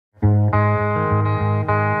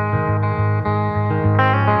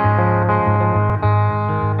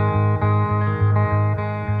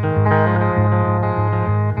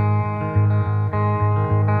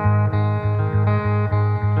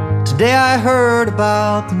heard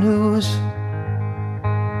about the news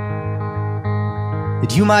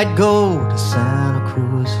that you might go to Santa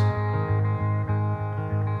Cruz.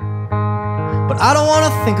 But I don't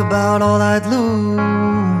want to think about all I'd lose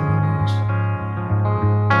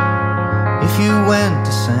if you went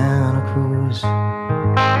to Santa Cruz.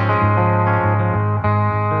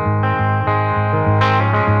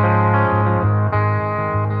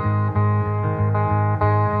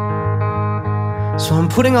 So I'm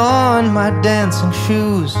putting on my dancing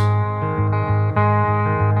shoes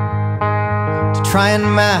to try and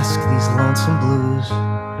mask these lonesome blues.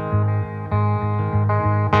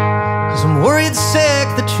 'Cause I'm worried sick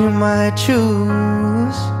that you might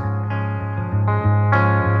choose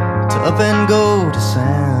to up and go to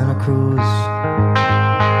Santa Cruz.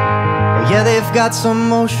 Yeah, they've got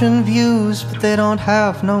some ocean views, but they don't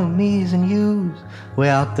have no knees and U's way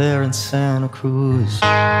out there in Santa Cruz.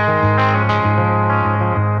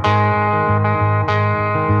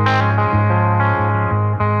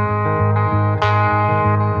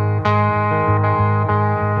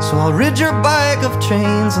 So I'll rid your bike of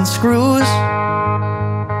chains and screws,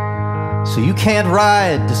 so you can't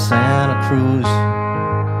ride to Santa Cruz.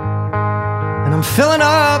 And I'm filling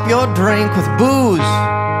up your drink with booze,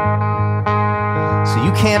 so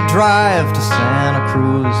you can't drive to Santa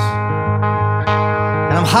Cruz.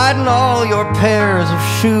 And I'm hiding all your pairs of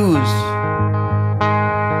shoes,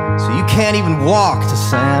 so you can't even walk to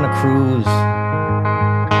Santa Cruz.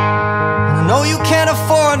 And I know you can't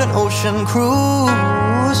afford an ocean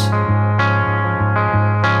cruise,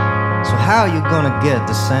 so how you gonna get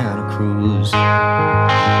to Santa Cruz?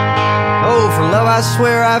 Oh, for love I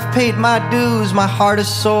swear I've paid my dues. My heart is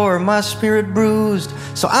sore, my spirit bruised,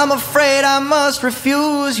 so I'm afraid I must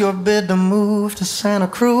refuse your bid to move to Santa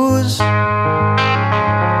Cruz.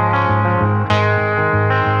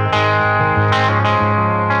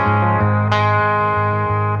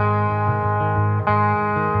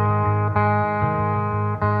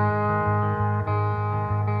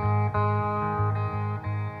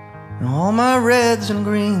 And all my reds and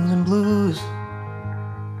greens and blues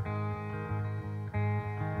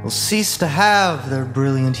will cease to have their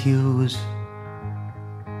brilliant hues.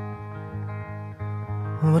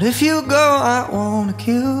 But if you go, I won't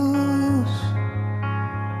accuse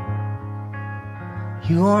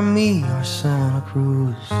you or me or Santa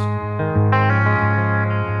Cruz.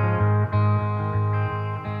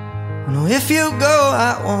 No, if you go,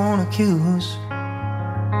 I won't accuse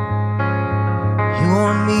you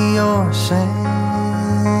or me or Santa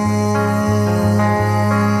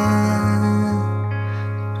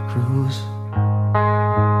Cruz.